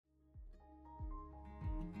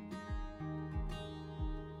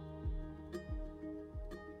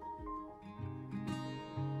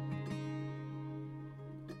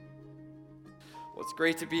It's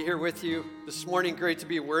great to be here with you this morning. Great to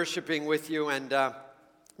be worshiping with you. And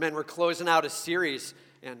man, we're closing out a series.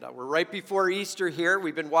 And we're right before Easter here.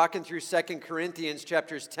 We've been walking through 2 Corinthians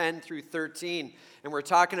chapters 10 through 13. And we're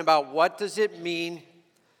talking about what does it mean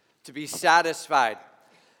to be satisfied.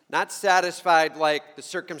 Not satisfied like the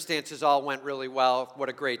circumstances all went really well. What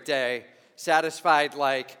a great day. Satisfied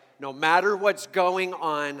like no matter what's going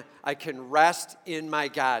on, I can rest in my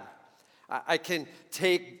God. I can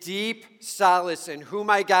take deep solace in who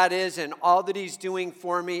my God is and all that He's doing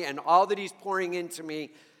for me and all that He's pouring into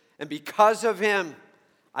me. And because of Him,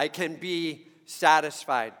 I can be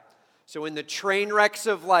satisfied. So in the train wrecks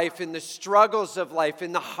of life, in the struggles of life,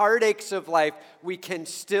 in the heartaches of life, we can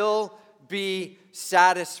still be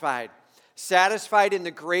satisfied. Satisfied in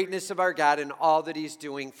the greatness of our God and all that He's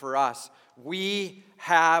doing for us. We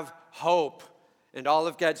have hope. And all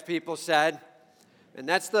of God's people said, and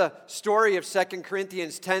that's the story of 2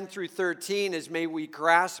 Corinthians 10 through 13 is may we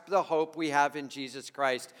grasp the hope we have in Jesus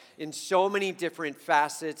Christ in so many different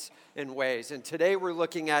facets and ways. And today we're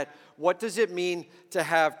looking at what does it mean to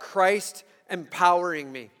have Christ empowering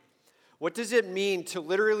me? What does it mean to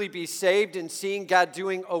literally be saved and seeing God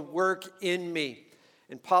doing a work in me?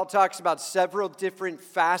 And Paul talks about several different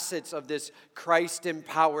facets of this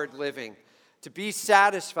Christ-empowered living. To be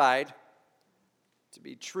satisfied, to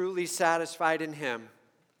be truly satisfied in Him,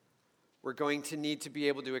 we're going to need to be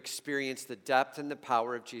able to experience the depth and the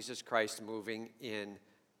power of Jesus Christ moving in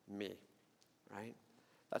me, right?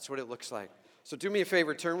 That's what it looks like. So do me a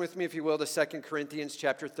favor, turn with me, if you will, to 2 Corinthians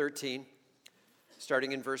chapter 13,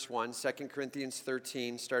 starting in verse 1. 2 Corinthians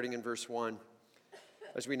 13, starting in verse 1,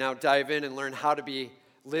 as we now dive in and learn how to be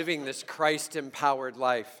living this Christ-empowered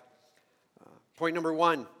life. Point number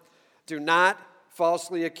 1, do not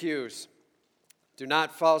falsely accuse. Do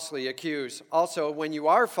not falsely accuse. Also, when you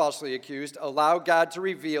are falsely accused, allow God to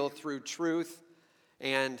reveal through truth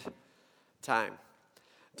and time.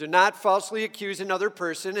 Do not falsely accuse another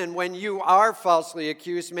person, and when you are falsely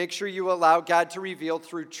accused, make sure you allow God to reveal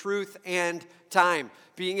through truth and time.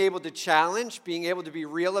 Being able to challenge, being able to be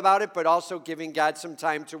real about it, but also giving God some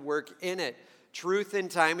time to work in it. Truth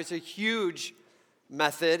and time is a huge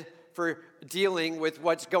method for dealing with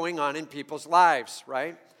what's going on in people's lives,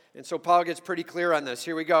 right? And so Paul gets pretty clear on this.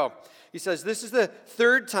 Here we go. He says, this is the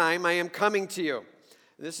third time I am coming to you.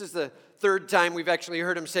 This is the third time we've actually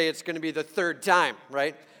heard him say it's going to be the third time,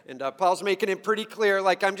 right? And Paul's making it pretty clear,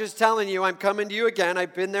 like I'm just telling you, I'm coming to you again.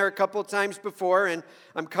 I've been there a couple times before, and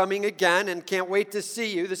I'm coming again and can't wait to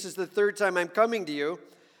see you. This is the third time I'm coming to you.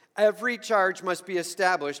 Every charge must be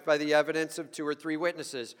established by the evidence of 2 or 3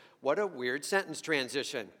 witnesses. What a weird sentence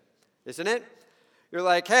transition, isn't it? You're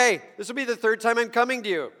like, hey, this will be the third time I'm coming to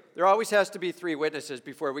you. There always has to be 3 witnesses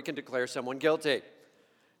before we can declare someone guilty.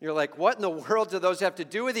 You're like, what in the world do those have to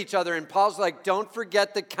do with each other? And Paul's like, don't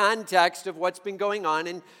forget the context of what's been going on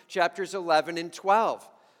in chapters 11 and 12.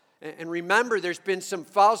 And remember, there's been some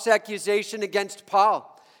false accusation against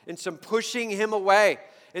Paul and some pushing him away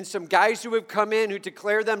and some guys who have come in who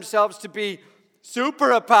declare themselves to be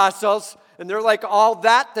super apostles, and they're like all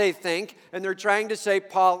that they think, and they're trying to say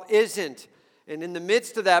Paul isn't. And in the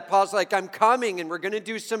midst of that, Paul's like, I'm coming, and we're going to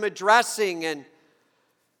do some addressing. And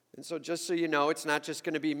so just so you know, it's not just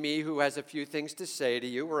going to be me who has a few things to say to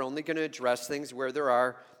you. We're only going to address things where there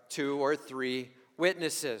are 2 or 3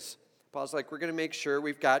 witnesses. Paul's like, we're going to make sure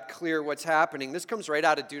we've got clear what's happening. This comes right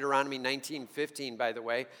out of Deuteronomy 19:15, by the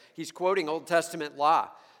way. He's quoting Old Testament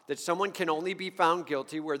law, that someone can only be found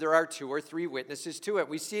guilty where there are 2 or 3 witnesses to it.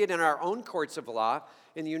 We see it in our own courts of law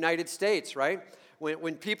in the United States, right?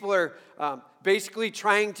 When people are basically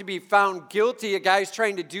trying to be found guilty, a guy's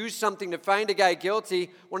trying to do something to find a guy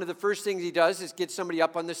guilty, one of the first things he does is get somebody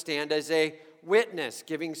up on the stand as a witness,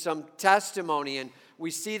 giving some testimony. And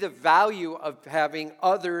we see the value of having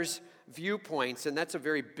others' viewpoints, and that's a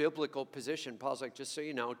very biblical position. Paul's like, just so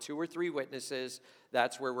you know, 2 or 3 witnesses,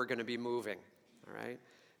 that's where we're going to be moving, all right?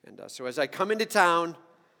 And so as I come into town,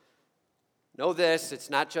 know this,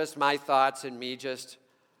 it's not just my thoughts and me just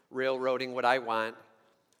railroading what I want.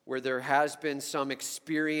 Where there has been some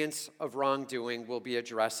experience of wrongdoing, we'll be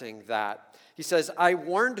addressing that. He says, I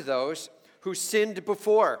warned those who sinned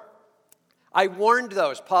before. I warned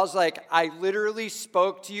those. Paul's like, I literally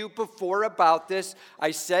spoke to you before about this.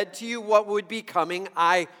 I said to you what would be coming.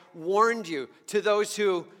 I warned you. To those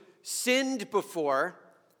who sinned before,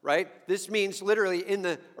 right? This means literally in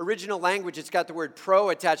the original language, it's got the word pro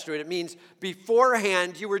attached to it. It means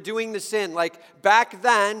beforehand you were doing the sin. Like back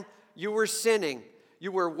then you were sinning.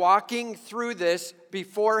 You were walking through this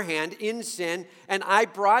beforehand in sin, and I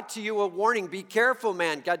brought to you a warning. Be careful,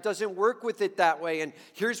 man. God doesn't work with it that way, and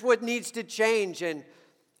here's what needs to change. And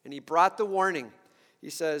he brought the warning. He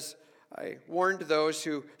says, I warned those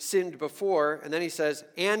who sinned before, and then he says,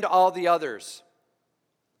 and all the others.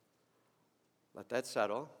 Let that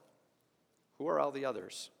settle. Who are all the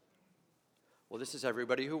others? Well, this is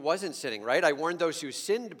everybody who wasn't sinning, right? I warned those who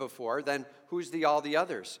sinned before, then who's all the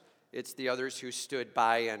others? It's the others who stood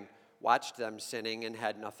by and watched them sinning and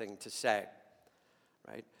had nothing to say,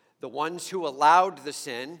 right? The ones who allowed the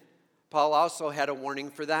sin, Paul also had a warning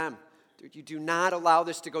for them. You do not allow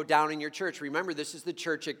this to go down in your church. Remember, this is the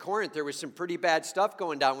church at Corinth. There was some pretty bad stuff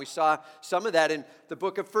going down. We saw some of that in the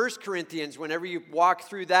book of 1 Corinthians. Whenever you walk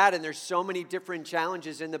through that, and there's so many different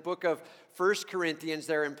challenges in the book of 1 Corinthians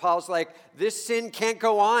there, and Paul's like, this sin can't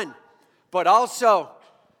go on. But also,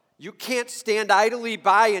 you can't stand idly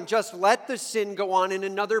by and just let the sin go on in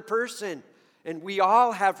another person. And we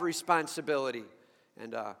all have responsibility.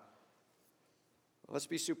 And let's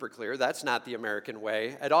be super clear, that's not the American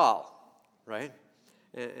way at all. Right?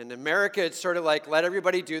 In America, it's sort of like, let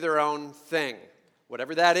everybody do their own thing,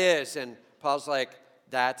 whatever that is. And Paul's like,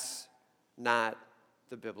 that's not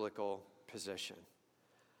the biblical position.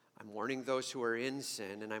 I'm warning those who are in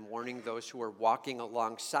sin, and I'm warning those who are walking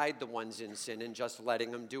alongside the ones in sin and just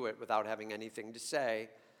letting them do it without having anything to say.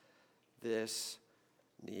 This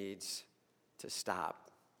needs to stop.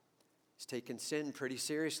 He's taking sin pretty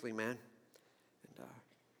seriously, man.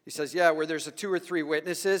 He says, yeah, where there's 2 or 3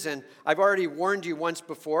 witnesses, and I've already warned you once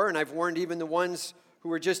before, and I've warned even the ones who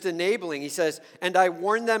were just enabling. He says, and I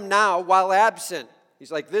warn them now while absent.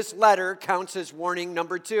 He's like, this letter counts as warning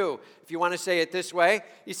number 2. If you want to say it this way,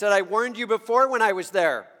 he said, I warned you before when I was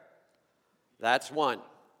there. That's 1,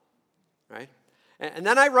 right? And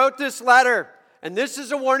then I wrote this letter, and this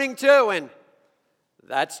is a warning too, and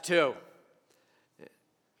that's 2.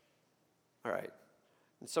 All right.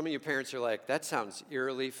 And some of you parents are like, that sounds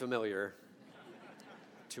eerily familiar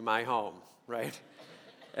to my home, right?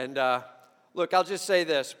 And look, I'll just say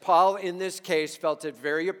this. Paul, in this case, felt it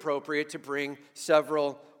very appropriate to bring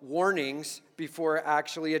several warnings before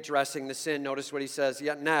actually addressing the sin. Notice what he says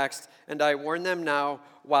yet next. And I warn them now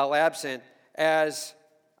while absent, as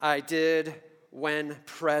I did when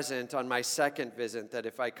present on my second visit, that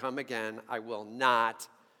if I come again, I will not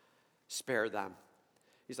spare them.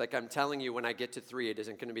 He's like, I'm telling you, when I get to 3, it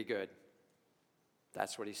isn't going to be good.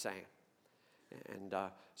 That's what he's saying. And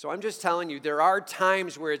so I'm just telling you, there are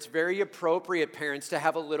times where it's very appropriate, parents, to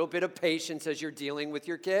have a little bit of patience as you're dealing with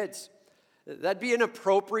your kids. That'd be an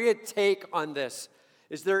appropriate take on this,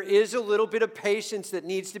 is there is a little bit of patience that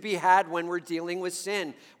needs to be had when we're dealing with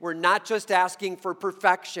sin. We're not just asking for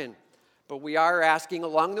perfection, but we are asking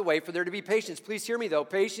along the way for there to be patience. Please hear me, though.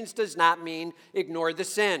 Patience does not mean ignore the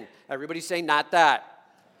sin. Everybody say, not that.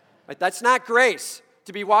 Right? That's not grace.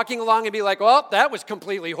 To be walking along and be like, oh, that was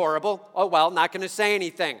completely horrible. Oh, well, not going to say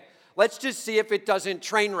anything. Let's just see if it doesn't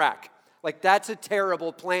train wreck. Like, that's a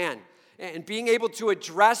terrible plan. And being able to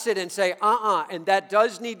address it and say, and that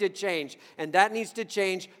does need to change. And that needs to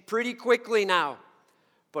change pretty quickly now.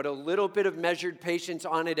 But a little bit of measured patience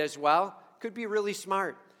on it as well could be really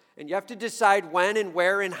smart. And you have to decide when and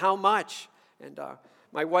where and how much. And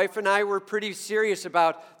my wife and I were pretty serious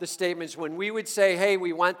about the statements. When we would say, hey,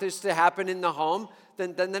 we want this to happen in the home,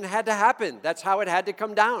 then it had to happen. That's how it had to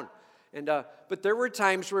come down. And but there were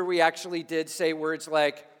times where we actually did say words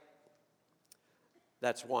like,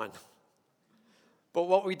 that's 1. But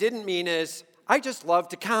what we didn't mean is, I just love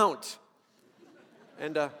to count.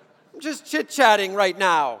 And I'm just chit-chatting right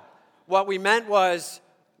now. What we meant was,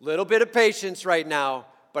 a little bit of patience right now,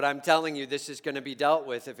 but I'm telling you, this is going to be dealt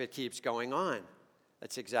with if it keeps going on.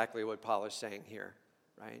 That's exactly what Paul is saying here,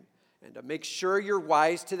 right? And make sure you're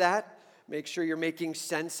wise to that. Make sure you're making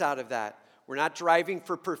sense out of that. We're not driving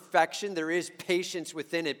for perfection. There is patience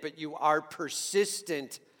within it, but you are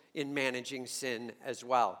persistent in managing sin as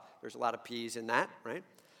well. There's a lot of P's in that, right?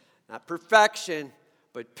 Not perfection,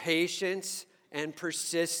 but patience and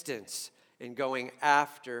persistence in going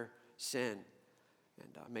after sin.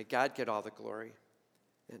 And may God get all the glory.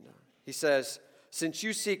 And he says, since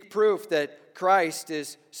you seek proof that Christ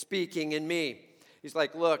is speaking in me. He's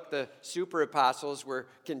like, look, the super apostles were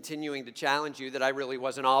continuing to challenge you that I really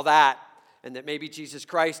wasn't all that, and that maybe Jesus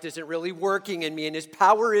Christ isn't really working in me, and his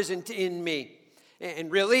power isn't in me.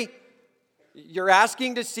 And really, you're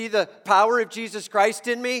asking to see the power of Jesus Christ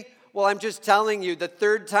in me? Well, I'm just telling you, the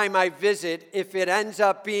 3rd time I visit, if it ends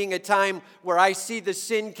up being a time where I see the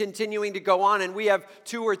sin continuing to go on and we have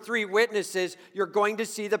 2 or 3 witnesses, you're going to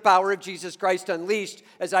see the power of Jesus Christ unleashed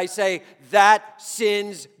as I say, that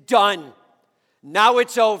sin's done. Now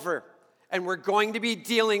it's over. And we're going to be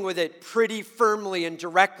dealing with it pretty firmly and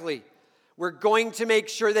directly. We're going to make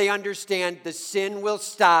sure they understand the sin will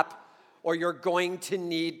stop or you're going to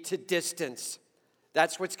need to distance.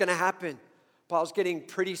 That's what's going to happen. Paul's getting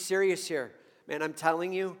pretty serious here. Man, I'm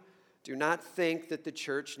telling you, do not think that the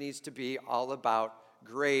church needs to be all about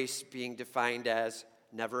grace being defined as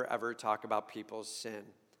never ever talk about people's sin.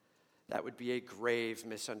 That would be a grave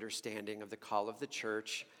misunderstanding of the call of the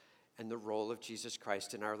church and the role of Jesus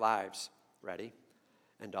Christ in our lives. Ready?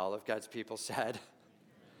 And all of God's people said,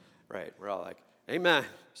 right, we're all like, amen,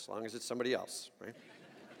 as long as it's somebody else, right?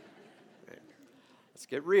 Right. Let's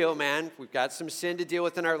get real, man. If we've got some sin to deal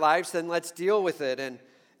with in our lives, then let's deal with it. And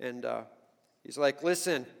he's like,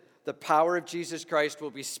 listen, the power of Jesus Christ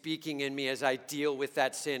will be speaking in me as I deal with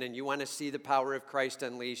that sin. And you want to see the power of Christ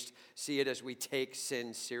unleashed, see it as we take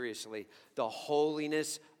sin seriously. The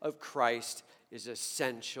holiness of Christ is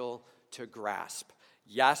essential to grasp.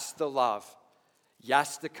 Yes, the love.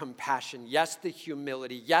 Yes, the compassion. Yes, the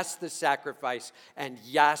humility. Yes, the sacrifice. And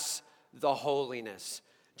yes, the holiness.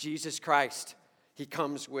 Jesus Christ, he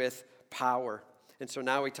comes with power. And so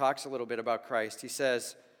now he talks a little bit about Christ. He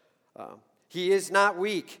says, he is not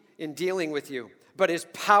weak in dealing with you, but is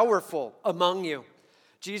powerful among you.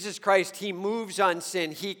 Jesus Christ, he moves on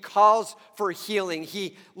sin. He calls for healing.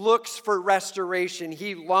 He looks for restoration.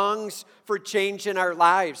 He longs for change in our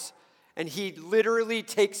lives. And he literally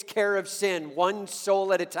takes care of sin, one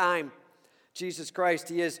soul at a time. Jesus Christ,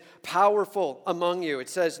 he is powerful among you. It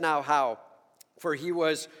says now how? For he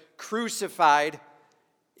was crucified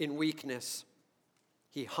in weakness.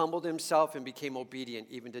 He humbled himself and became obedient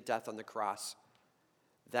even to death on the cross.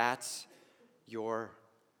 That's your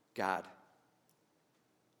God.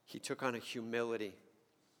 He took on a humility,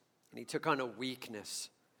 and he took on a weakness,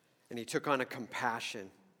 and he took on a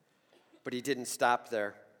compassion. But he didn't stop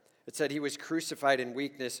there. It said he was crucified in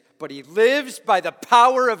weakness, but he lives by the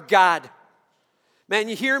power of God. Man,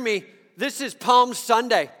 you hear me? This is Palm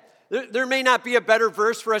Sunday. There may not be a better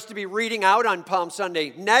verse for us to be reading out on Palm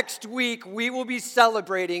Sunday. Next week, we will be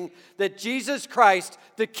celebrating that Jesus Christ,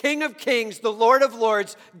 the King of Kings, the Lord of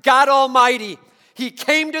Lords, God Almighty, he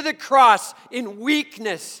came to the cross in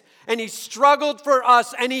weakness, and he struggled for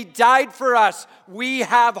us, and he died for us. We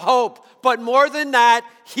have hope. But more than that,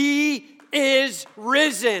 he is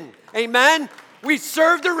risen. Amen? We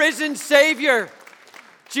serve the risen Savior,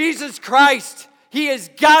 Jesus Christ. He is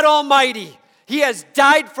God Almighty. He has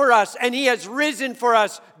died for us, and he has risen for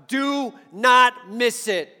us. Do not miss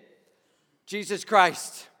it. Jesus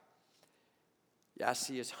Christ. Yes,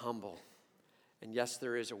 he is humble. And yes,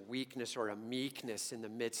 there is a weakness or a meekness in the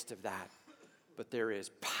midst of that. But there is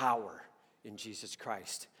power in Jesus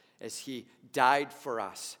Christ as he died for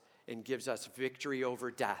us and gives us victory over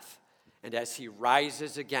death. And as he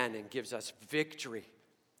rises again and gives us victory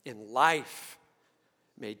in life,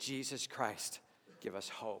 may Jesus Christ give us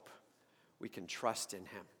hope. We can trust in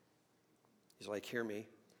him. He's like, hear me.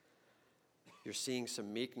 You're seeing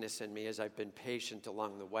some meekness in me as I've been patient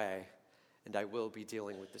along the way, and I will be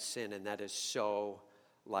dealing with the sin, and that is so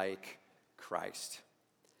like Christ.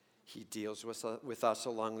 He deals with us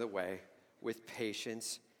along the way with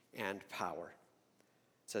patience and power.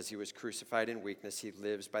 It says he was crucified in weakness. He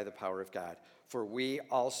lives by the power of God. For we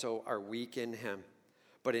also are weak in him,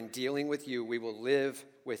 but in dealing with you, we will live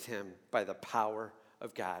with him by the power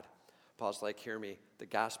of God. Paul's like, hear me, the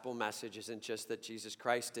gospel message isn't just that Jesus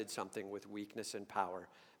Christ did something with weakness and power,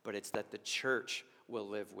 but it's that the church will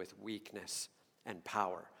live with weakness and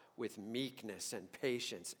power, with meekness and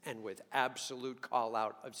patience, and with absolute call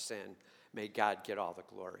out of sin. May God get all the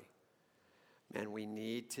glory. Man, we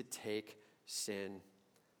need to take sin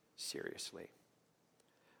seriously.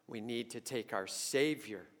 We need to take our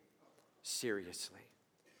Savior seriously.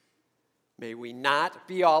 May we not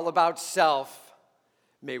be all about self.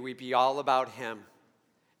 May we be all about him,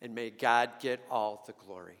 and may God get all the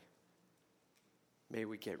glory. May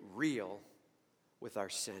we get real with our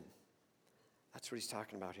sin. That's what he's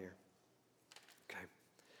talking about here. Okay.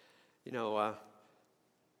 You know,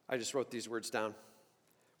 I just wrote these words down.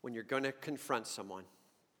 When you're going to confront someone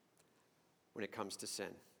when it comes to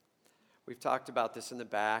sin. We've talked about this in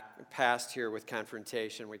the past here with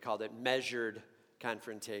confrontation. We called it measured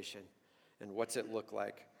confrontation. And what's it look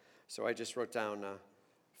like? So I just wrote down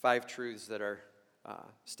 5 truths that are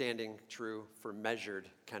standing true for measured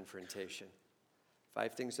confrontation.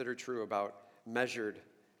 5 things that are true about measured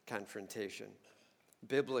confrontation.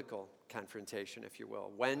 Biblical confrontation, if you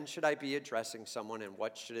will. When should I be addressing someone, and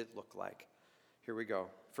what should it look like? Here we go.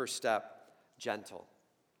 First step, gentle.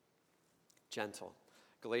 Gentle.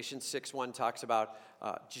 Galatians 6:1 talks about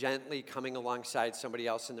gently coming alongside somebody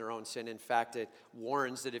else in their own sin. In fact, it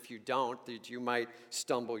warns that if you don't, that you might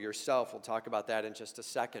stumble yourself. We'll talk about that in just a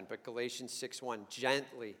second. But Galatians 6:1,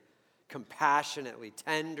 gently, compassionately,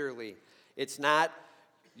 tenderly. It's not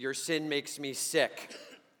your sin makes me sick.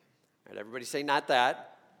 All right, everybody say not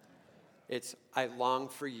that. It's I long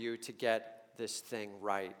for you to get this thing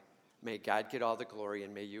right. May God get all the glory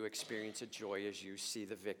and may you experience a joy as you see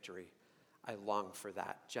the victory. I long for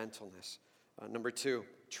that. Gentleness. Number 2,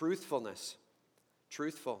 truthfulness.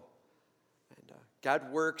 Truthful. And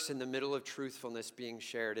God works in the middle of truthfulness being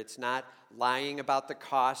shared. It's not lying about the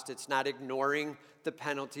cost. It's not ignoring the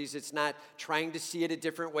penalties. It's not trying to see it a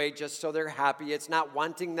different way just so they're happy. It's not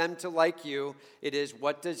wanting them to like you. It is,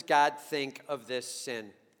 what does God think of this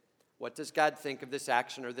sin? What does God think of this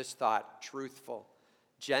action or this thought? Truthful.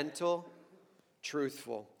 Gentle,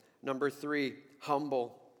 truthful. Number 3,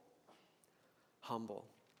 humble. Humble.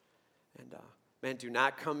 And man, do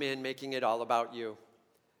not come in making it all about you.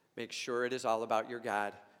 Make sure it is all about your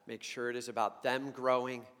God. Make sure it is about them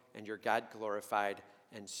growing and your God glorified,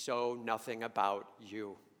 and so nothing about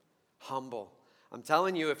you. Humble. I'm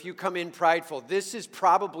telling you, if you come in prideful, this is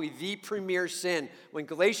probably the premier sin. When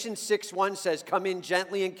Galatians 6:1 says, come in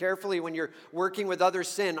gently and carefully when you're working with other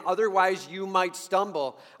sin, otherwise you might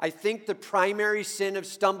stumble. I think the primary sin of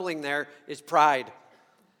stumbling there is pride.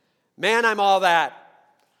 Man, I'm all that.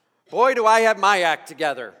 Boy, do I have my act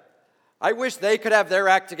together. I wish they could have their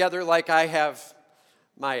act together like I have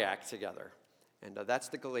my act together. And that's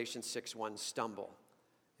the Galatians 6:1 stumble.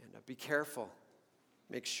 And be careful.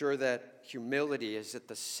 Make sure that humility is at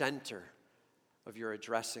the center of your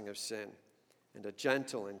addressing of sin. And a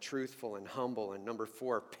gentle and truthful and humble. And number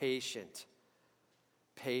 4, patient.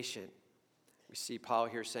 Patient. We see Paul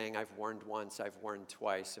here saying, I've warned once, I've warned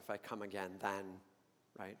twice. If I come again, then,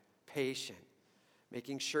 right? Patient.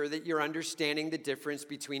 Making sure that you're understanding the difference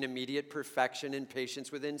between immediate perfection and patience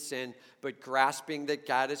within sin, but grasping that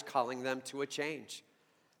God is calling them to a change.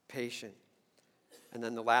 Patient. And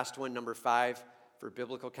then the last one, number 5, for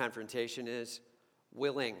biblical confrontation is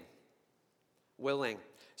willing. Willing.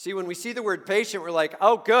 See, when we see the word patient, we're like,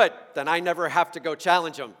 oh, good, then I never have to go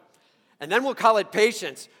challenge them. And then we'll call it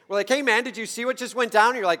patience. We're like, hey, man, did you see what just went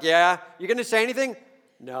down? And you're like, yeah. You going to say anything?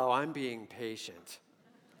 No, I'm being patient.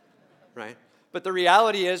 Right? But the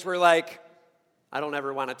reality is we're like, I don't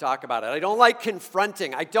ever want to talk about it. I don't like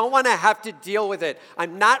confronting. I don't want to have to deal with it.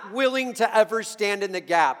 I'm not willing to ever stand in the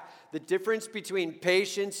gap. The difference between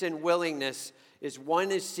patience and willingness is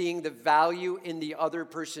one is seeing the value in the other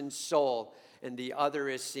person's soul, and the other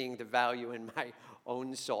is seeing the value in my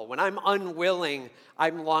own soul. When I'm unwilling,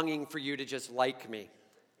 I'm longing for you to just like me,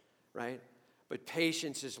 right? But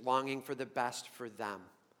patience is longing for the best for them.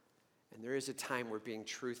 And there is a time where being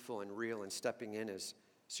truthful and real and stepping in is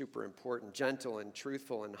super important. Gentle and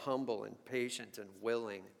truthful and humble and patient and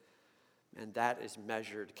willing. And that is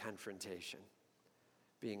measured confrontation.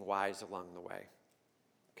 Being wise along the way.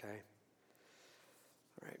 Okay?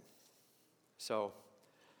 All right. So,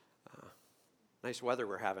 nice weather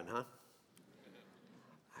we're having, huh?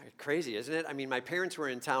 Crazy, isn't it? I mean, my parents were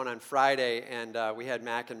in town on Friday, and we had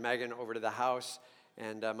Mac and Megan over to the house,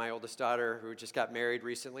 and my oldest daughter, who just got married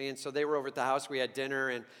recently, and so they were over at the house. We had dinner,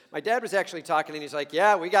 and my dad was actually talking, and he's like,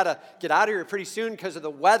 yeah, we got to get out of here pretty soon because of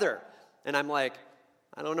the weather. And I'm like,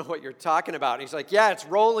 I don't know what you're talking about. And he's like, yeah, it's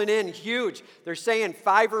rolling in huge. They're saying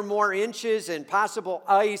 5 or more inches and possible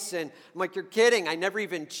ice. And I'm like, you're kidding. I never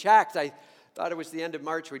even checked. I thought it was the end of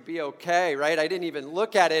March. We'd be okay, right? I didn't even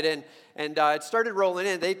look at it. And it started rolling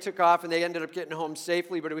in. They took off, and they ended up getting home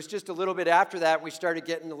safely. But it was just a little bit after that, we started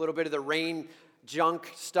getting a little bit of the rain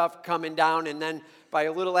junk stuff coming down. And then by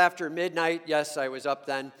a little after midnight, yes, I was up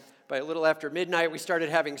then. By a little after midnight, we started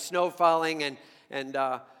having snow falling. And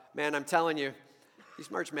man, I'm telling you, these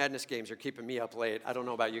March Madness games are keeping me up late. I don't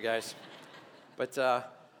know about you guys. But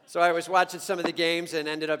so I was watching some of the games and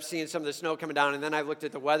ended up seeing some of the snow coming down. And then I looked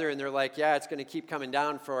at the weather, and they're like, yeah, it's going to keep coming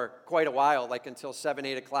down for quite a while, like until 7,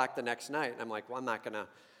 8 o'clock the next night. And I'm like, well, I'm not going to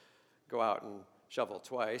go out and shovel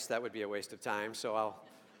twice. That would be a waste of time. So I'll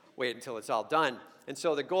wait until it's all done. And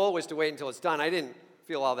so the goal was to wait until it's done. I didn't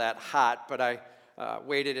feel all that hot, but I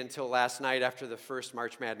waited until last night after the first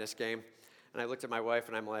March Madness game. And I looked at my wife,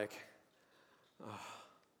 and I'm like, oh,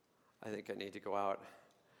 I think I need to go out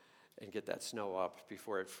and get that snow up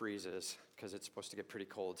before it freezes, because it's supposed to get pretty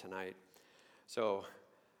cold tonight. So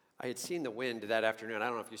I had seen the wind that afternoon. I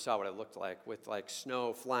don't know if you saw what it looked like, with like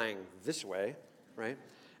snow flying this way, right?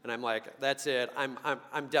 And I'm like, that's it. I'm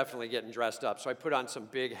definitely getting dressed up. So I put on some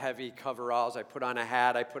big, heavy coveralls. I put on a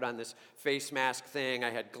hat. I put on this face mask thing. I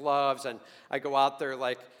had gloves, and I go out there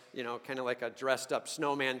like, you know, kind of like a dressed up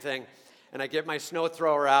snowman thing. And I get my snow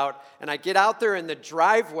thrower out, and I get out there in the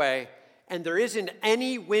driveway, and there isn't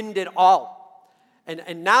any wind at all.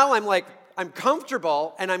 And now I'm like, I'm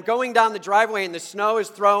comfortable and I'm going down the driveway and the snow is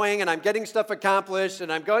throwing and I'm getting stuff accomplished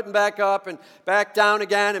and I'm going back up and back down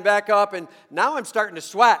again and back up, and now I'm starting to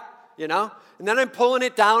sweat, And then I'm pulling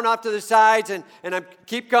it down off to the sides and I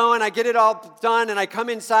keep going. I get it all done and I come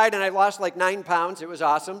inside and I lost like 9 pounds. It was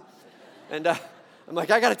awesome. And I'm like,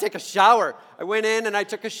 I got to take a shower. I went in and I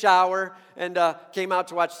took a shower and came out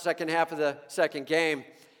to watch the second half of the second game.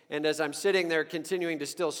 And as I'm sitting there continuing to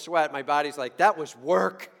still sweat, my body's like, that was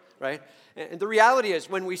work, right? And the reality is,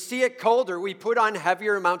 when we see it colder, we put on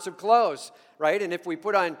heavier amounts of clothes, right? And if we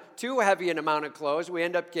put on too heavy an amount of clothes, we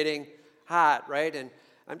end up getting hot, right? And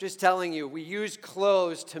I'm just telling you, we use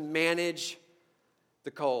clothes to manage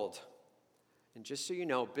the cold. And just so you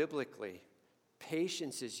know, biblically,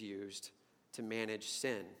 patience is used to manage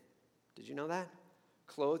sin. Did you know that?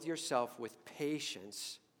 Clothe yourself with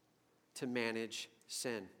patience to manage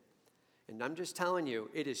sin. And I'm just telling you,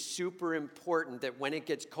 it is super important that when it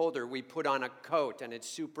gets colder, we put on a coat. And it's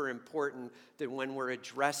super important that when we're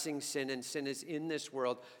addressing sin, and sin is in this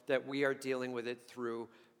world, that we are dealing with it through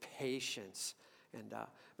patience. And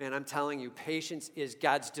man, I'm telling you, patience is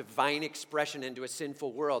God's divine expression into a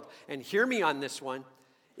sinful world. And hear me on this one.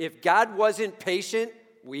 If God wasn't patient,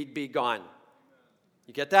 we'd be gone.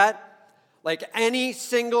 You get that? Like any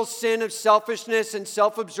single sin of selfishness and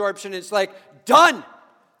self-absorption is like, done.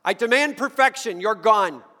 I demand perfection. You're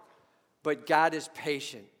gone. But God is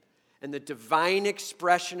patient. And the divine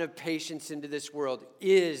expression of patience into this world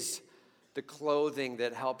is the clothing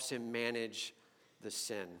that helps him manage the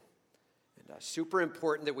sin. And super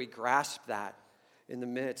important that we grasp that in the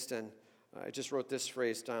midst. And I just wrote this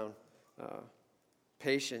phrase down.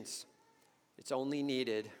 Patience. It's only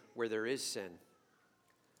needed where there is sin.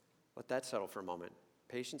 Let that settle for a moment.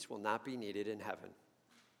 Patience will not be needed in heaven.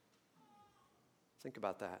 Think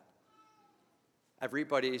about that.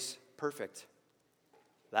 Everybody's perfect.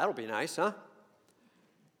 That'll be nice, huh?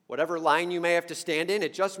 Whatever line you may have to stand in,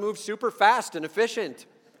 it just moves super fast and efficient,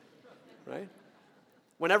 right?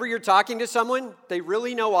 Whenever you're talking to someone, they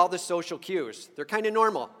really know all the social cues. They're kind of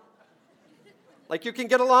normal. Like you can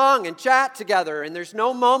get along and chat together, and there's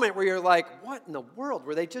no moment where you're like, what in the world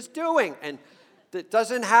were they just doing? And that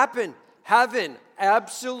doesn't happen. Heaven,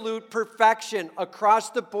 absolute perfection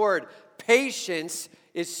across the board. Patience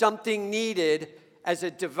is something needed as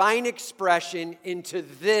a divine expression into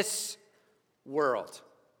this world,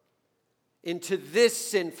 into this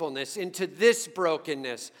sinfulness, into this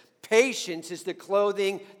brokenness. Patience is the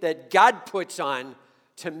clothing that God puts on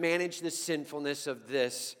to manage the sinfulness of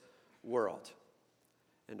this world.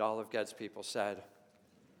 And all of God's people said,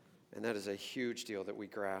 and that is a huge deal that we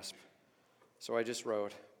grasp. So I just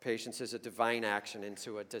wrote, patience is a divine action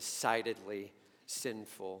into a decidedly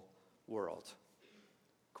sinful world.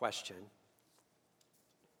 Question: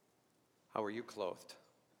 how are you clothed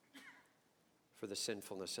for the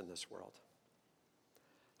sinfulness in this world?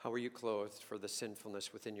 How are you clothed for the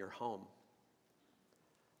sinfulness within your home?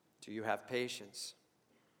 Do you have patience?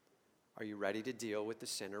 Are you ready to deal with the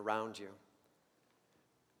sin around you?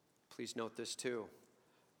 Please note this too.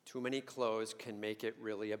 Too many clothes can make it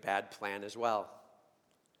really a bad plan as well.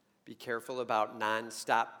 Be careful about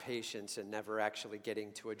nonstop patience and never actually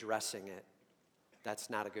getting to addressing it. That's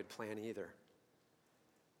not a good plan either.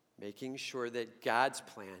 Making sure that God's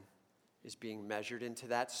plan is being measured into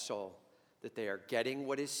that soul, that they are getting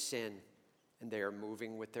what is sin and they are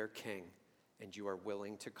moving with their King, and you are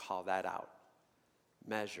willing to call that out.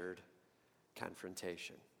 Measured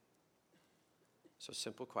confrontation. So,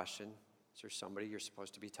 simple question. Is there somebody you're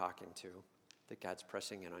supposed to be talking to that God's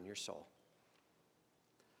pressing in on your soul?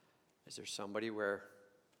 Is there somebody where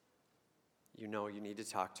you know you need to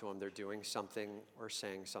talk to them, they're doing something or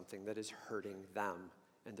saying something that is hurting them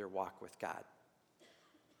in their walk with God?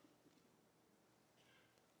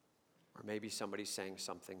 Or maybe somebody's saying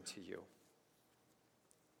something to you,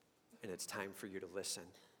 and it's time for you to listen.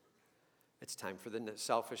 It's time for the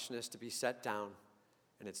selfishness to be set down,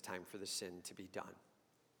 and it's time for the sin to be done.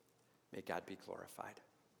 May God be glorified.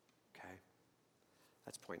 Okay?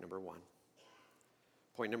 That's point number one.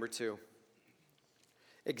 Point number two.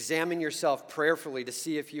 Examine yourself prayerfully to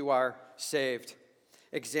see if you are saved.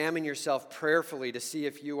 Examine yourself prayerfully to see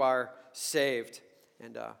if you are saved.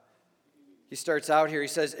 And he starts out here. He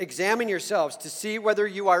says, examine yourselves to see whether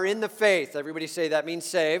you are in the faith. Everybody say that means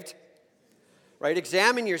saved. Right?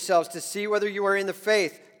 Examine yourselves to see whether you are in the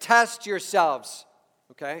faith. Test yourselves.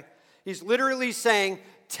 Okay? He's literally saying,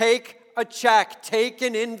 take a check, take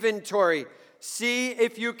an inventory. See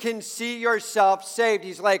if you can see yourself saved.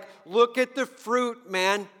 He's like, look at the fruit,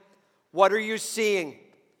 man. What are you seeing?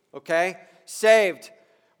 Okay? Saved.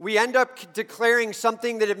 we end up declaring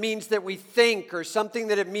something that it means that we think or something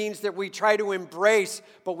that it means that we try to embrace,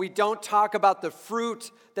 but we don't talk about the fruit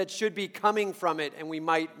that should be coming from it, and we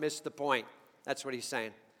might miss the point. That's what he's saying.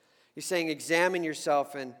 He's saying examine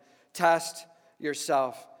yourself and test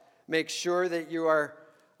yourself. Make sure that you are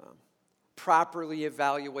properly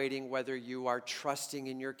evaluating whether you are trusting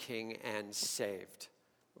in your King and saved.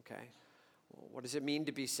 Okay? Well, what does it mean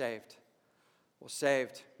to be saved? Well,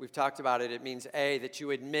 saved, we've talked about it. It means, A, that you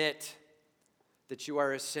admit that you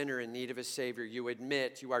are a sinner in need of a Savior. You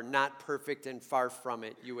admit you are not perfect and far from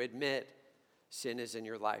it. You admit sin is in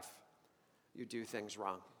your life. You do things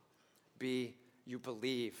wrong. B, you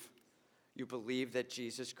believe. You believe that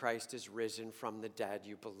Jesus Christ is risen from the dead.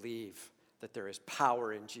 You believe that there is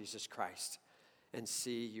power in Jesus Christ. And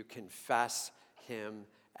C, you confess him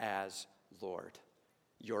as Lord.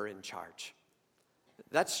 You're in charge.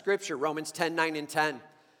 That's Scripture, Romans 10, 9, and 10.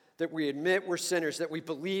 That we admit we're sinners, that we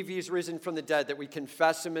believe he's risen from the dead, that we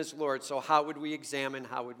confess him as Lord. So how would we examine?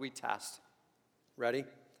 How would we test? Ready?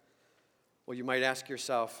 Well, you might ask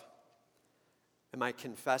yourself, am I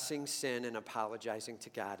confessing sin and apologizing to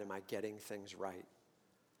God? Am I getting things right?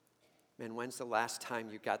 Man, when's the last time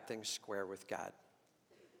you got things square with God?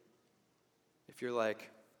 If you're like,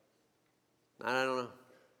 I don't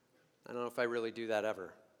know if I really do that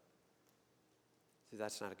ever. See,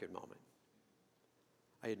 that's not a good moment.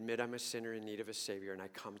 I admit I'm a sinner in need of a Savior, and I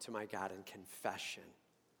come to my God, and confession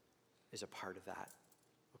is a part of that,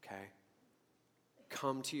 okay?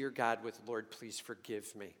 Come to your God with, Lord, please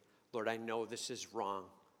forgive me. Lord, I know this is wrong.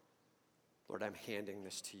 Lord, I'm handing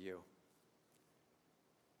this to you.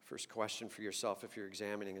 First question for yourself if you're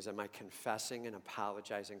examining is, am I confessing and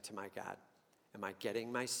apologizing to my God? Am I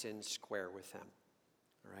getting my sins square with him?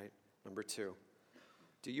 All right? Number 2,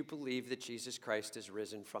 do you believe that Jesus Christ is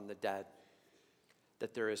risen from the dead?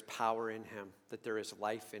 That there is power in him? That there is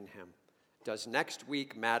life in him? Does next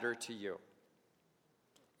week matter to you?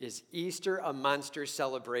 Is Easter a monster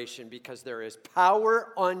celebration because there is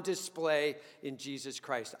power on display in Jesus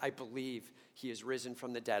Christ? I believe he is risen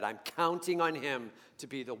from the dead. I'm counting on him to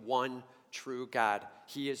be the one true God.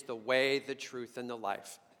 He is the way, the truth, and the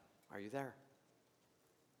life. Are you there?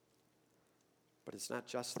 But it's not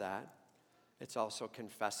just that. It's also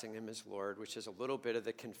confessing him as Lord, which is a little bit of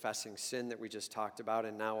the confessing sin that we just talked about,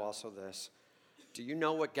 and now also this. Do you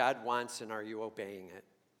know what God wants, and are you obeying it?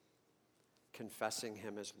 Confessing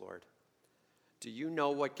him as Lord. Do you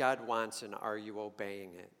know what God wants, and are you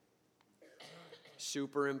obeying it?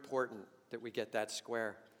 Super important that we get that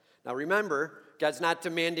square. Now remember, God's not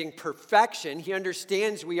demanding perfection. He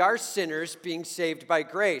understands we are sinners being saved by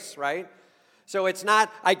grace, right? So it's not,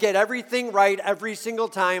 I get everything right every single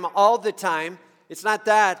time, all the time. It's not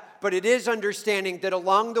that, but it is understanding that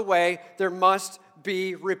along the way, there must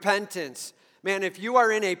be repentance. Man, if you are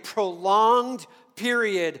in a prolonged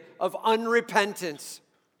period of unrepentance,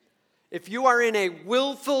 if you are in a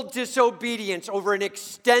willful disobedience over an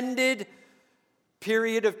extended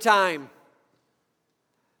period of time,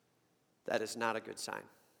 that is not a good sign.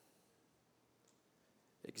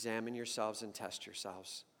 Examine yourselves and test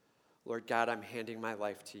yourselves. Lord God, I'm handing my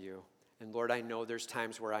life to you. And Lord, I know there's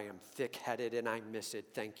times where I am thick-headed and I miss it.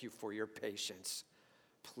 Thank you for your patience.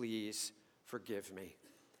 Please forgive me.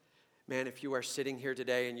 Man, if you are sitting here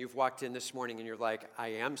today and you've walked in this morning and you're like, I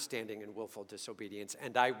am standing in willful disobedience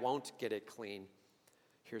and I won't get it clean,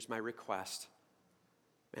 here's my request.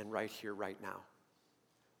 Man, right here, right now.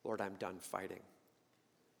 Lord, I'm done fighting.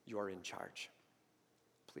 You're in charge.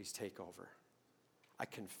 Please take over. I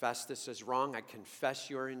confess this is wrong. I confess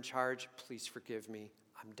you're in charge. Please forgive me.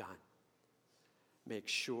 I'm done. Make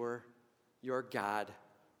sure your God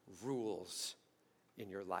rules in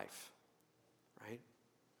your life, right?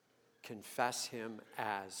 Confess him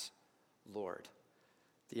as Lord.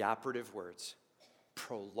 The operative words,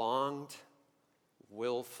 prolonged,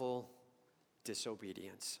 willful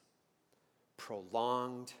disobedience.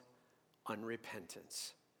 Prolonged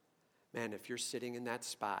unrepentance. Man, if you're sitting in that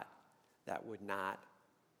spot, that would not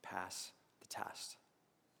pass the test.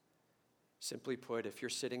 Simply put, if you're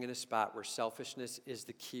sitting in a spot where selfishness is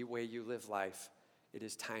the key way you live life, it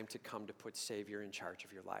is time to come to put Savior in charge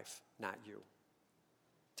of your life, not you.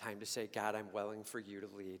 Time to say, God, I'm willing for you to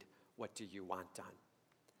lead. What do you want done?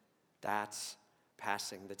 That's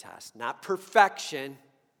passing the test. Not perfection,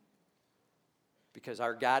 because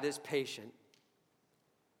our God is patient,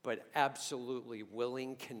 but absolutely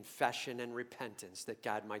willing confession and repentance that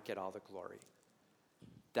God might get all the glory.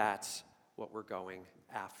 That's what we're going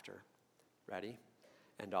after. Ready?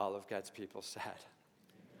 And all of God's people said.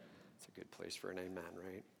 It's a good place for an amen,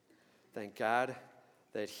 right? Thank God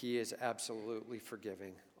that he is absolutely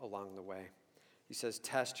forgiving along the way. He says,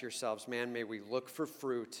 test yourselves. Man, may we look for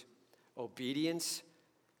fruit, obedience,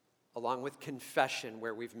 along with confession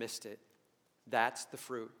where we've missed it. That's the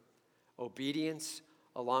fruit. Obedience,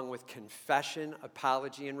 along with confession,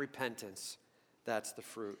 apology, and repentance. That's the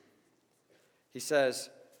fruit. He says,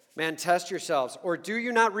 man, test yourselves. Or do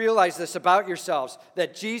you not realize this about yourselves,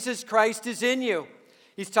 that Jesus Christ is in you?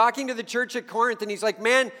 He's talking to the church at Corinth, and he's like,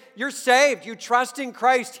 man, you're saved. You trust in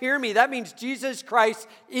Christ. Hear me. That means Jesus Christ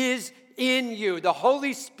is in you. The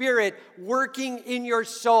Holy Spirit working in your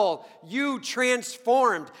soul. You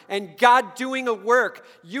transformed, and God doing a work.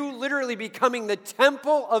 You literally becoming the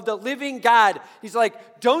temple of the living God. He's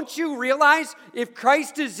like, don't you realize if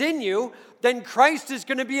Christ is in you, then Christ is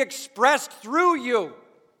going to be expressed through you.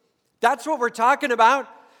 That's what we're talking about.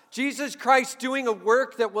 Jesus Christ doing a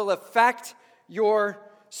work that will affect your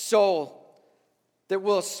soul, that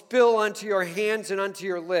will spill onto your hands and onto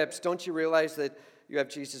your lips. Don't you realize that you have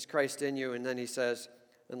Jesus Christ in you? And then he says,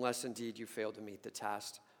 unless indeed you fail to meet the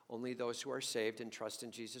test. Only those who are saved and trust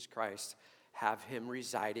in Jesus Christ have him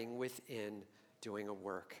residing within, doing a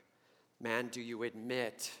work. Man, do you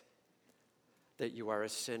admit that you are a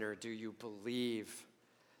sinner? Do you believe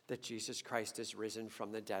that Jesus Christ is risen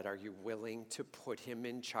from the dead? Are you willing to put him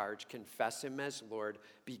in charge, confess him as Lord,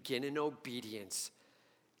 begin in obedience,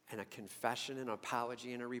 and a confession, an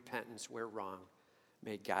apology, and a repentance where wrong?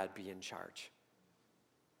 May God be in charge.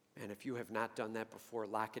 And if you have not done that before,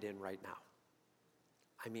 lock it in right now.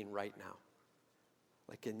 I mean right now.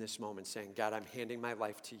 Like in this moment, saying, God, I'm handing my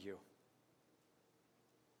life to you.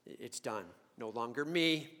 It's done. No longer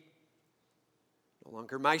me. No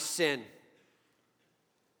longer my sin.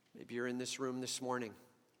 Maybe you're in this room this morning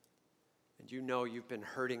and you know you've been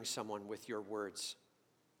hurting someone with your words,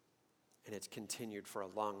 and it's continued for a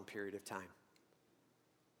long period of time.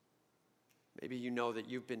 Maybe you know that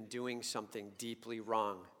you've been doing something deeply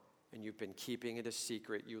wrong and you've been keeping it a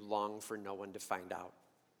secret. You long for no one to find out.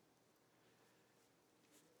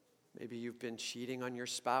 Maybe you've been cheating on your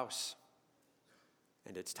spouse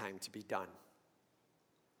and it's time to be done.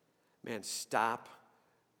 Man, stop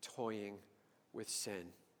toying with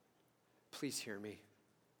sin. Please hear me.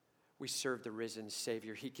 We serve the risen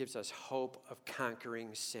Savior. He gives us hope of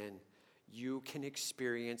conquering sin. You can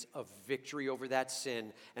experience a victory over that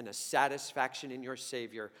sin and a satisfaction in your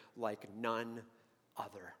Savior like none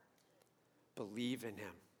other. Believe in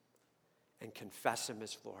him and confess him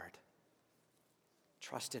as Lord.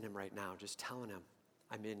 Trust in him right now, just telling him,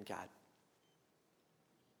 I'm in, God.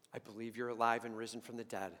 I believe you're alive and risen from the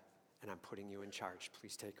dead, and I'm putting you in charge.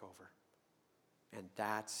 Please take over. And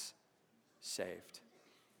that's saved.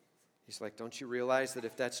 He's like, don't you realize that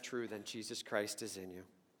if that's true, then Jesus Christ is in you?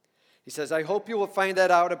 He says, I hope you will find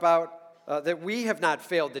that out about that we have not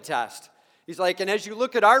failed the test. He's like, and as you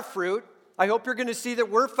look at our fruit, I hope you're going to see that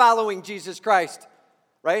we're following Jesus Christ,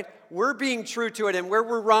 right? We're being true to it, and where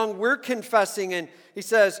we're wrong, we're confessing. And he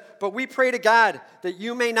says, but we pray to God that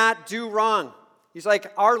you may not do wrong. He's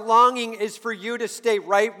like, our longing is for you to stay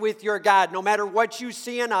right with your God. No matter what you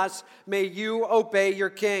see in us, may you obey your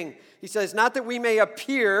King. He says, not that we may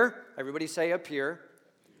appear, everybody say appear,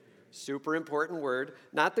 super important word,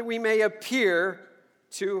 not that we may appear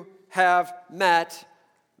to have met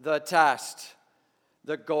the test.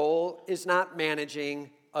 The goal is not managing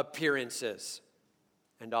appearances.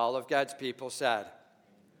 And all of God's people said,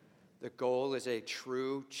 the goal is a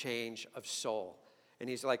true change of soul. And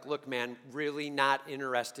he's like, look, man, really not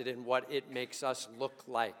interested in what it makes us look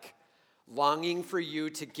like. Longing for you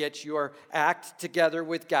to get your act together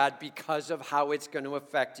with God because of how it's going to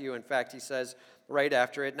affect you. In fact, he says right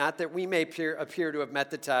after it, not that we may appear to have met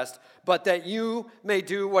the test, but that you may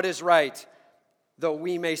do what is right, though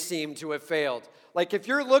we may seem to have failed. Like if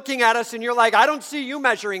you're looking at us and you're like, I don't see you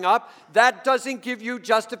measuring up, that doesn't give you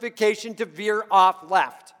justification to veer off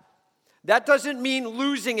left. That doesn't mean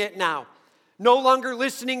losing it now. No longer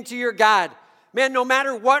listening to your God. Man, no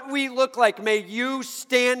matter what we look like, may you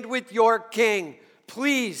stand with your King.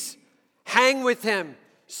 Please hang with him,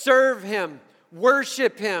 serve him,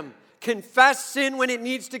 worship him, confess sin when it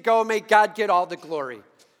needs to go. May God get all the glory.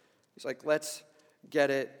 He's like, let's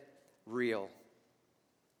get it real.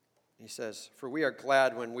 He says, for we are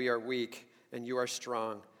glad when we are weak and you are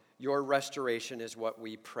strong. Your restoration is what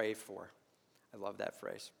we pray for. I love that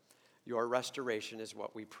phrase. Your restoration is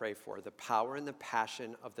what we pray for. The power and the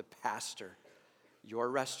passion of the pastor. Your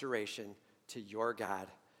restoration to your God.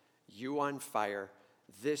 You on fire.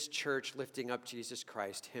 This church lifting up Jesus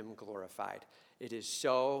Christ, him glorified. It is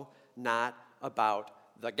so not about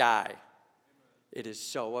the guy. It is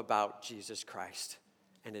so about Jesus Christ.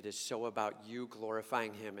 And it is so about you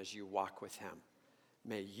glorifying him as you walk with him.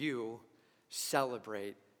 May you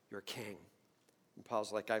celebrate your King. And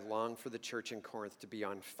Paul's like, I long for the church in Corinth to be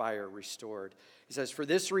on fire, restored. He says, for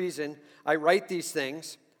this reason, I write these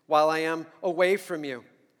things while I am away from you,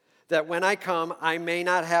 that when I come, I may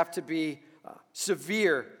not have to be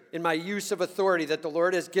severe in my use of authority that the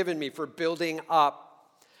Lord has given me for building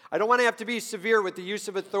up. I don't want to have to be severe with the use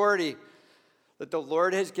of authority that the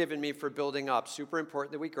Lord has given me for building up. Super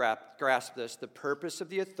important that we grasp this. The purpose of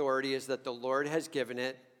the authority is that the Lord has given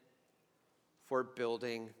it for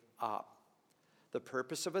building up. The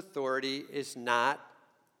purpose of authority is not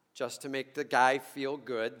just to make the guy feel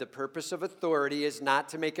good. The purpose of authority is not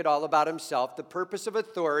to make it all about himself. The purpose of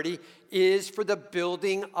authority is for the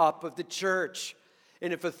building up of the church.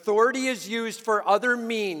 And if authority is used for other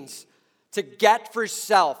means to get for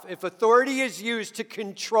self, if authority is used to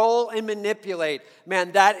control and manipulate,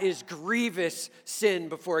 man, that is grievous sin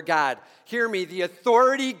before God. Hear me, the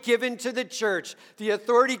authority given to the church, the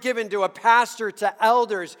authority given to a pastor, to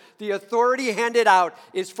elders, the authority handed out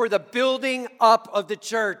is for the building up of the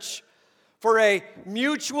church, for a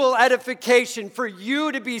mutual edification, for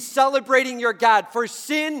you to be celebrating your God, for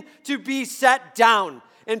sin to be set down,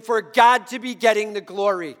 and for God to be getting the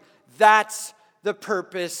glory. That's the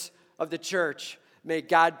purpose of the church. May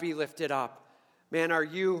God be lifted up. Man, are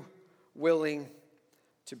you willing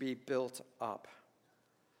to be built up?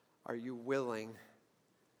 Are you willing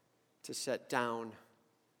to set down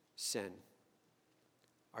sin?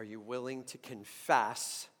 Are you willing to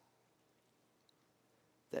confess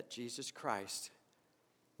that Jesus Christ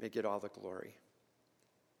may get all the glory?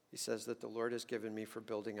 He says that the Lord has given me for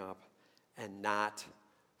building up and not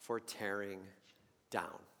for tearing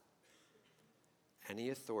down. Any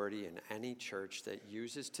authority in any church that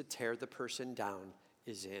uses to tear the person down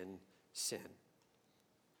is in sin.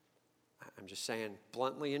 I'm just saying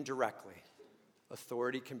bluntly and directly,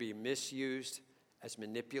 authority can be misused as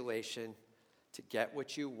manipulation to get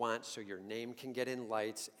what you want so your name can get in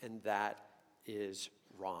lights, and that is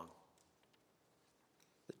wrong.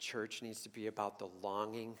 The church needs to be about the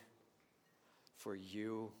longing for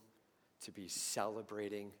you to be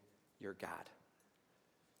celebrating your God.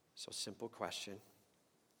 So, simple question.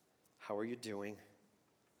 How are you doing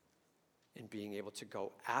in being able to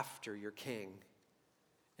go after your King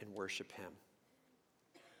and worship him?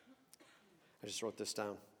 I just wrote this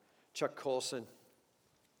down. Chuck Colson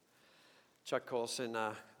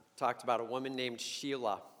talked about a woman named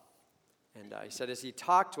Sheila. And he said as he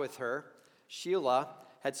talked with her, Sheila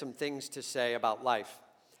had some things to say about life.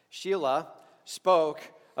 Sheila spoke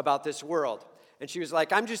about this world. And she was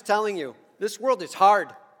like, I'm just telling you, this world is hard.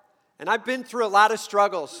 And I've been through a lot of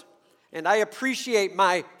struggles. And I appreciate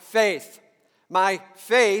my faith. My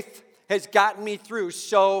faith has gotten me through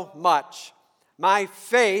so much. My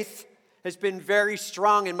faith has been very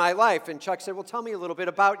strong in my life. And Chuck said, well, tell me a little bit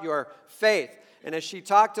about your faith. And as she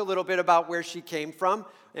talked a little bit about where she came from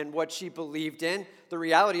and what she believed in, the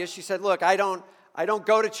reality is she said, look, I don't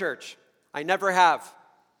go to church. I never have.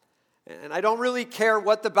 And I don't really care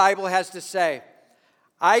what the Bible has to say.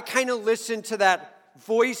 I kind of listen to that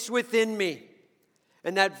voice within me.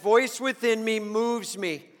 And that voice within me moves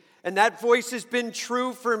me. And that voice has been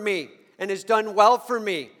true for me and has done well for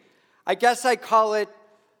me. I guess I call it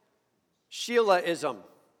Sheilaism.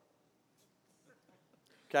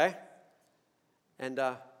 Okay? And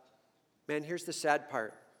man, here's the sad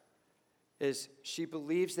part. Is she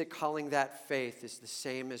believes that calling that faith is the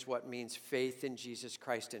same as what means faith in Jesus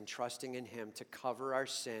Christ and trusting in him to cover our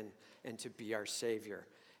sin and to be our Savior.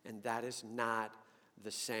 And that is not the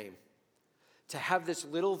same. To have this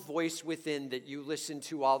little voice within that you listen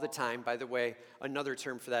to all the time, by the way, another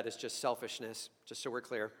term for that is just selfishness, just so we're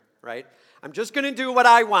clear, right? I'm just going to do what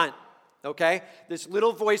I want, okay? This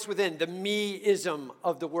little voice within, the me-ism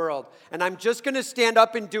of the world. And I'm just going to stand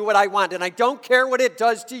up and do what I want. And I don't care what it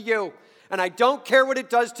does to you. And I don't care what it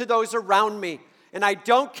does to those around me. And I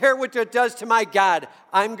don't care what it does to my God.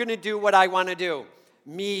 I'm going to do what I want to do.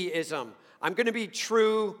 Me-ism. I'm going to be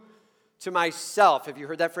true to myself. Have you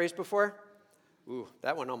heard that phrase before? Ooh,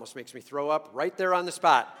 that one almost makes me throw up right there on the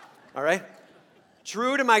spot. All right?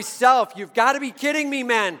 True to myself. You've got to be kidding me,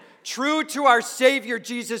 man. True to our Savior,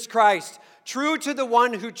 Jesus Christ. True to the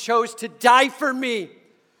one who chose to die for me.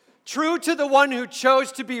 True to the one who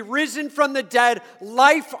chose to be risen from the dead,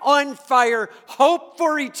 life on fire, hope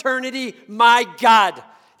for eternity, my God.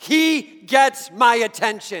 He gets my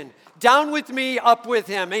attention. Down with me, up with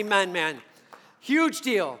him. Amen, man. Huge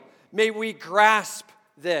deal. May we grasp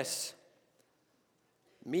this.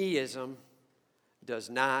 Me-ism does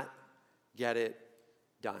not get it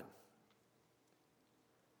done.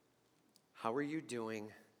 How are you doing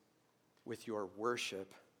with your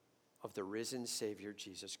worship of the risen Savior,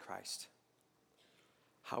 Jesus Christ?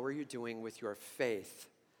 How are you doing with your faith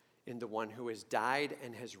in the one who has died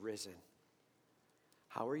and has risen?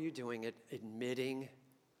 How are you doing at admitting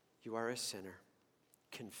you are a sinner,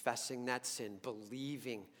 confessing that sin,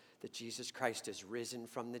 believing that Jesus Christ is risen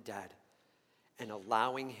from the dead, and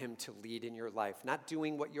allowing him to lead in your life? Not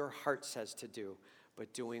doing what your heart says to do,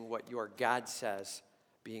 but doing what your God says,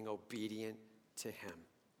 being obedient to him.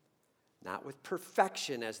 Not with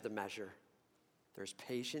perfection as the measure. There's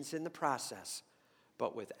patience in the process,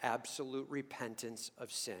 but with absolute repentance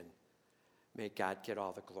of sin. May God get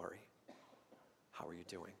all the glory. How are you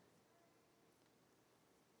doing?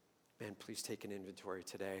 Man, please take an inventory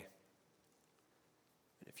today.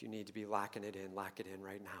 And if you need to be locking it in, lock it in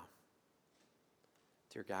right now.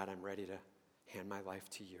 Dear God, I'm ready to hand my life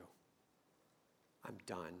to you. I'm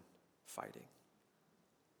done fighting.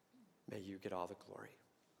 May you get all the glory.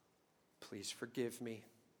 Please forgive me.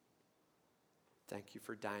 Thank you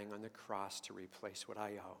for dying on the cross to replace what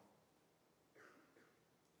I owe.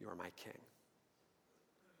 You are my King.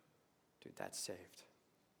 Dude, that's saved.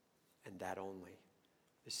 And that only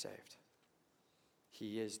is saved.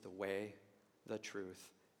 He is the way, the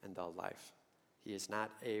truth, and the life. He is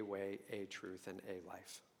not a way, a truth, and a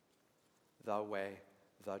life. The way,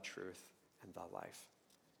 the truth, and the life.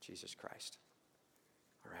 Jesus Christ.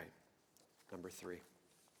 All right. Number 3.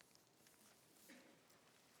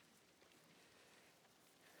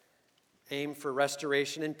 Aim for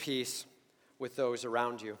restoration and peace with those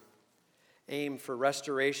around you. Aim for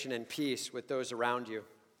restoration and peace with those around you.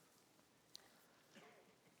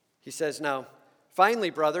 He says, now, finally,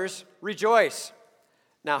 brothers, rejoice.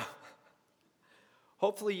 Now,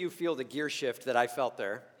 hopefully you feel the gear shift that I felt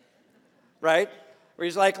there, right? Where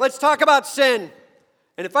he's like, let's talk about sin.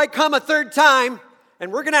 And if I come a third time,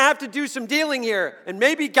 and we're going to have to do some dealing here, and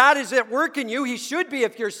maybe God is at work in you. He should be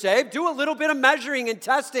if you're saved. Do a little bit of measuring and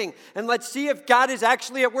testing, and let's see if God is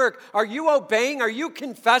actually at work. Are you obeying? Are you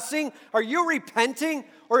confessing? Are you repenting?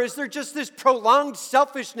 Or is there just this prolonged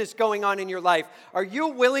selfishness going on in your life? Are you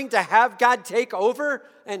willing to have God take over?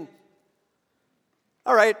 And,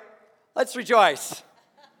 all right, let's rejoice,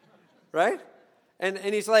 right? And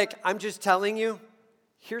he's like, I'm just telling you,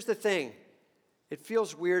 here's the thing. It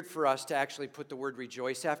feels weird for us to actually put the word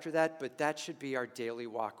rejoice after that, but that should be our daily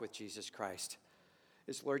walk with Jesus Christ.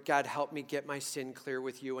 Is, Lord God, help me get my sin clear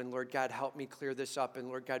with you, and Lord God, help me clear this up, and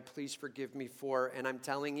Lord God, please forgive me for. And I'm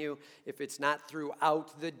telling you, if it's not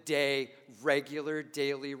throughout the day, regular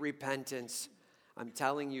daily repentance, I'm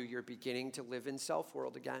telling you, you're beginning to live in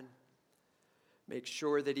self-world again. Make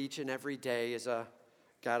sure that each and every day is a,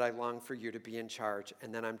 God, I long for you to be in charge.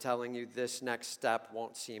 And then I'm telling you, this next step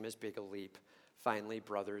won't seem as big a leap. Finally,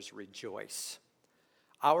 brothers, rejoice.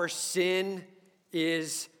 Our sin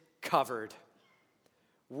is covered.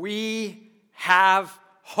 We have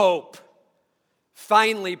hope.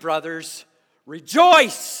 Finally, brothers,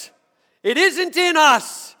 rejoice. It isn't in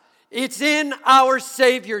us. It's in our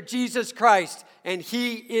Savior, Jesus Christ, and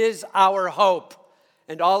he is our hope.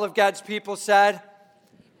 And all of God's people said,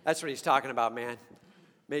 that's what he's talking about, man.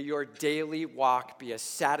 May your daily walk be a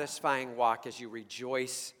satisfying walk as you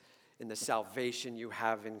rejoice in the salvation you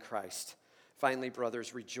have in Christ. Finally,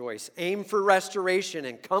 brothers, rejoice. Aim for restoration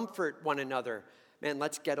and comfort one another. Man,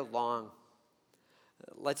 let's get along.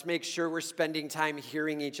 Let's make sure we're spending time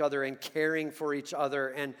hearing each other and caring for each other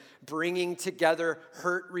and bringing together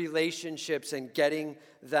hurt relationships and getting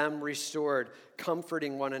them restored.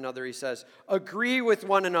 Comforting one another, he says. Agree with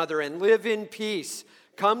one another and live in peace.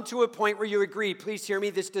 Come to a point where you agree. Please hear me.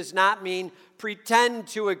 This does not mean pretend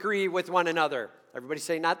to agree with one another. Everybody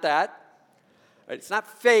say not that. It's not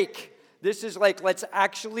fake. This is like, let's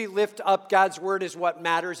actually lift up God's word is what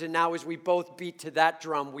matters. And now as we both beat to that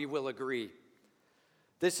drum, we will agree.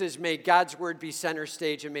 This is, may God's word be center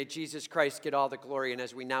stage and may Jesus Christ get all the glory. And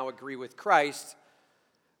as we now agree with Christ,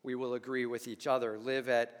 we will agree with each other. Live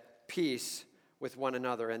at peace with one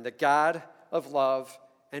another. And the God of love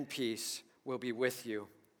and peace will be with you.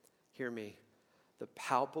 Hear me. The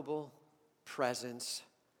palpable presence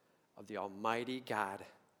of the Almighty God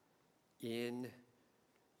in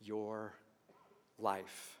your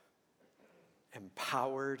life.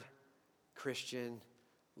 Empowered Christian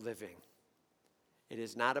living. It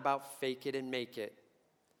is not about fake it and make it.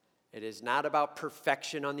 It is not about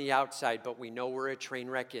perfection on the outside, but we know we're a train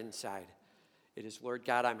wreck inside. It is, Lord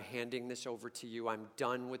God, I'm handing this over to you. I'm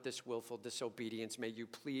done with this willful disobedience. May you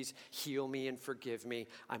please heal me and forgive me.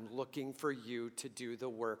 I'm looking for you to do the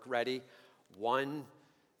work. Ready? 1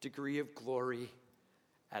 degree of glory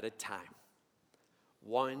at a time.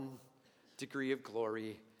 1 degree of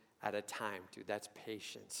glory at a time. Dude, that's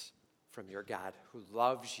patience from your God who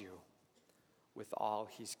loves you with all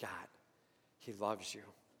he's got. He loves you.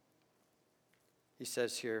 He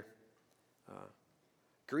says here,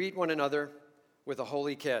 greet one another with a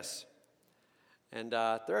holy kiss. And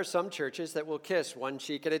there are some churches that will kiss one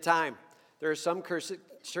cheek at a time. There are some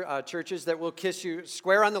churches that will kiss you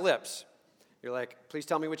square on the lips. You're like, please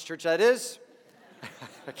tell me which church that is.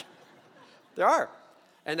 There are.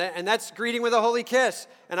 And that's greeting with a holy kiss.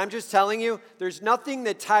 And I'm just telling you, there's nothing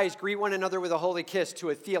that ties greet one another with a holy kiss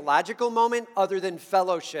to a theological moment other than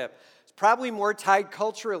fellowship. It's probably more tied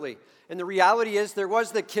culturally. And the reality is there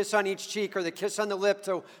was the kiss on each cheek or the kiss on the lip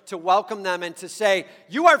to welcome them and to say,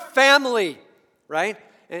 you are family, right?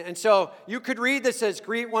 And so you could read this as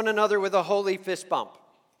greet one another with a holy fist bump.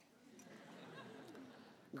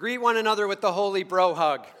 Greet one another with the holy bro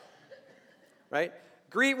hug, right?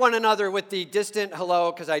 Greet one another with the distant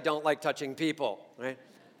hello because I don't like touching people, right?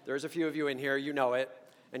 There's a few of you in here, you know it,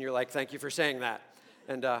 and you're like, thank you for saying that.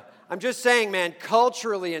 And I'm just saying, man,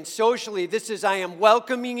 culturally and socially, this is I am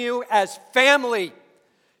welcoming you as family.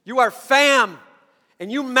 You are fam,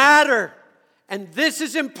 and you matter. And this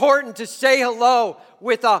is important to say hello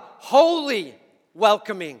with a holy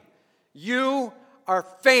welcoming. You are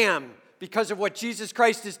fam because of what Jesus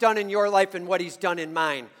Christ has done in your life and what he's done in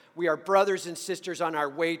mine. We are brothers and sisters on our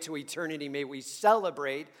way to eternity. May we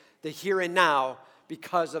celebrate the here and now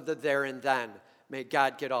because of the there and then. May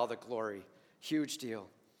God get all the glory. Huge deal.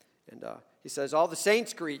 And he says, all the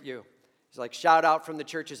saints greet you. He's like, shout out from the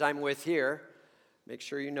churches I'm with here. Make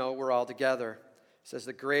sure you know we're all together. He says,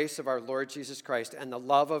 the grace of our Lord Jesus Christ and the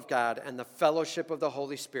love of God and the fellowship of the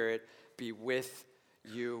Holy Spirit be with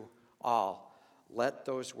you all. Let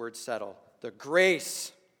those words settle. The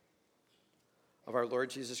grace of our Lord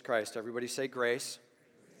Jesus Christ. Everybody say grace.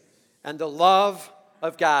 And the love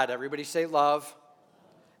of God. Everybody say love.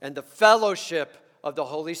 And the fellowship of the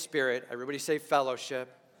Holy Spirit. Everybody say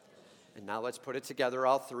fellowship. And now let's put it together,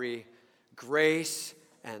 all three. Grace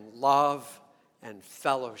and love and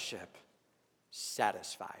fellowship.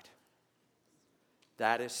 Satisfied.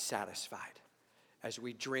 That is satisfied as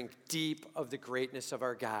we drink deep of the greatness of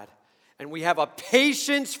our God. And we have a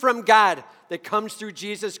patience from God that comes through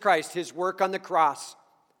Jesus Christ, his work on the cross.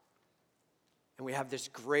 And we have this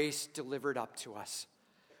grace delivered up to us.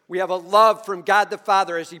 We have a love from God the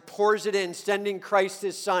Father as he pours it in, sending Christ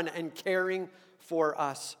his Son and caring for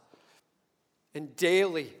us. And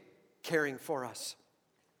daily caring for us.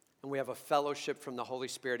 And we have a fellowship from the Holy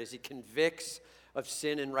Spirit as he convicts of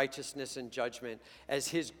sin and righteousness and judgment, as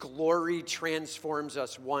his glory transforms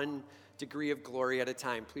us one degree of glory at a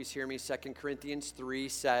time. Please hear me. 2 Corinthians 3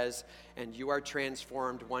 says, and you are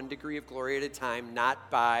transformed one degree of glory at a time,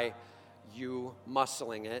 not by you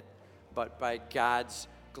muscling it, but by God's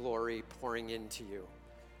glory pouring into you.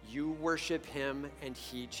 You worship him and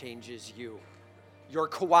he changes you. You're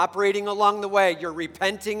cooperating along the way. You're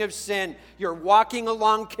repenting of sin. You're walking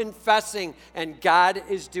along confessing, and God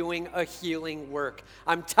is doing a healing work.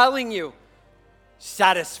 I'm telling you,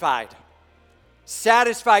 satisfied.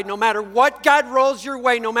 Satisfied no matter what God rolls your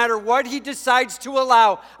way, no matter what he decides to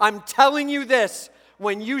allow. I'm telling you this,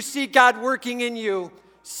 when you see God working in you,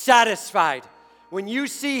 satisfied. When you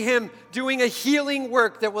see him doing a healing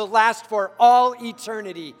work that will last for all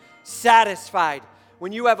eternity, satisfied.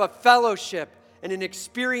 When you have a fellowship and an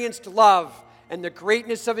experienced love and the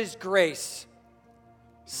greatness of his grace,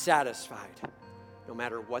 satisfied. No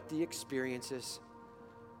matter what the experience is,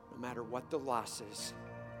 no matter what the loss is,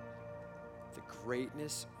 the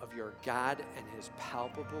greatness of your God and his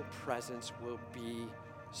palpable presence will be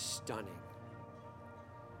stunning.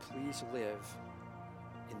 Please live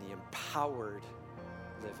in the empowered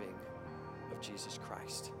living of Jesus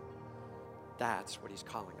Christ. That's what he's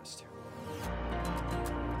calling us to.